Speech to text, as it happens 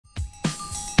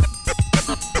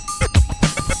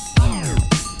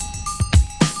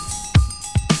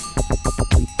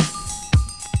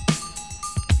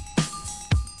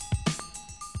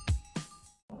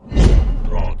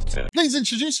please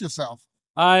introduce yourself.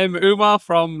 I'm Umar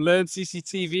from Learn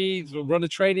CCTV, run a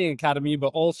training academy, but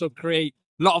also create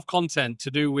a lot of content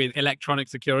to do with electronic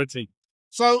security.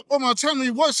 So, Umar, tell me,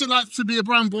 what's it like to be a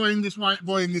brown boy in this white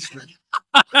boy industry?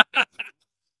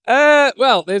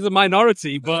 Well, there's a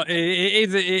minority, but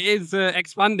it is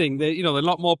expanding. There, there are a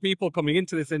lot more people coming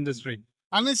into this industry.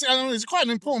 And it's quite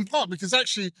an important part, because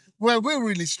actually where we're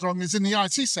really strong is in the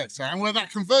IT sector, and where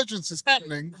that convergence is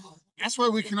happening, that's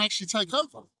where we can actually take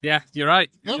over. Yeah, you're right.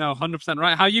 Yep. 100%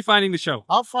 right. How are you finding the show?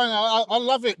 I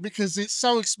love it because it's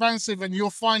so expansive, and you're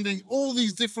finding all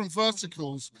these different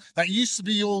verticals that used to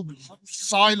be all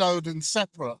siloed and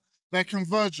separate. They're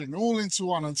converging all into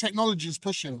one, and technology is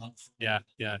pushing that.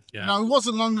 Yeah. Now, it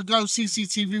wasn't long ago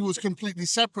CCTV was completely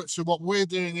separate to what we're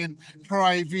doing in Pro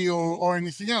AV or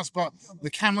anything else, but the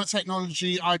camera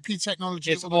technology, IP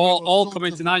technology, it's all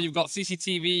coming to now. You've got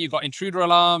CCTV, you've got intruder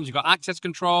alarms, you've got access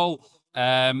control.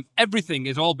 Everything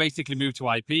is all basically moved to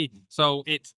IP, so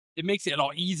it makes it a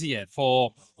lot easier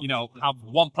for have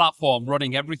one platform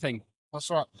running everything. That's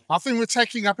right. I think we're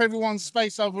taking up everyone's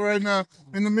space over in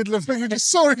the middle of it. We just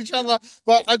saw each other.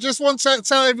 But I just want to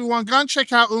tell everyone, go and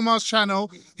check out Umar's channel.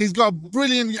 He's got a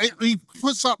brilliant, he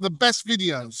puts up the best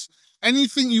videos.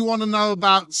 Anything you want to know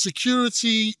about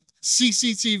security,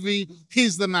 CCTV,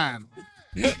 he's the man.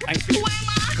 Thank you.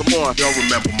 Come on, y'all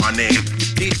remember my name.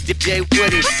 DJ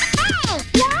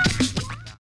Woody.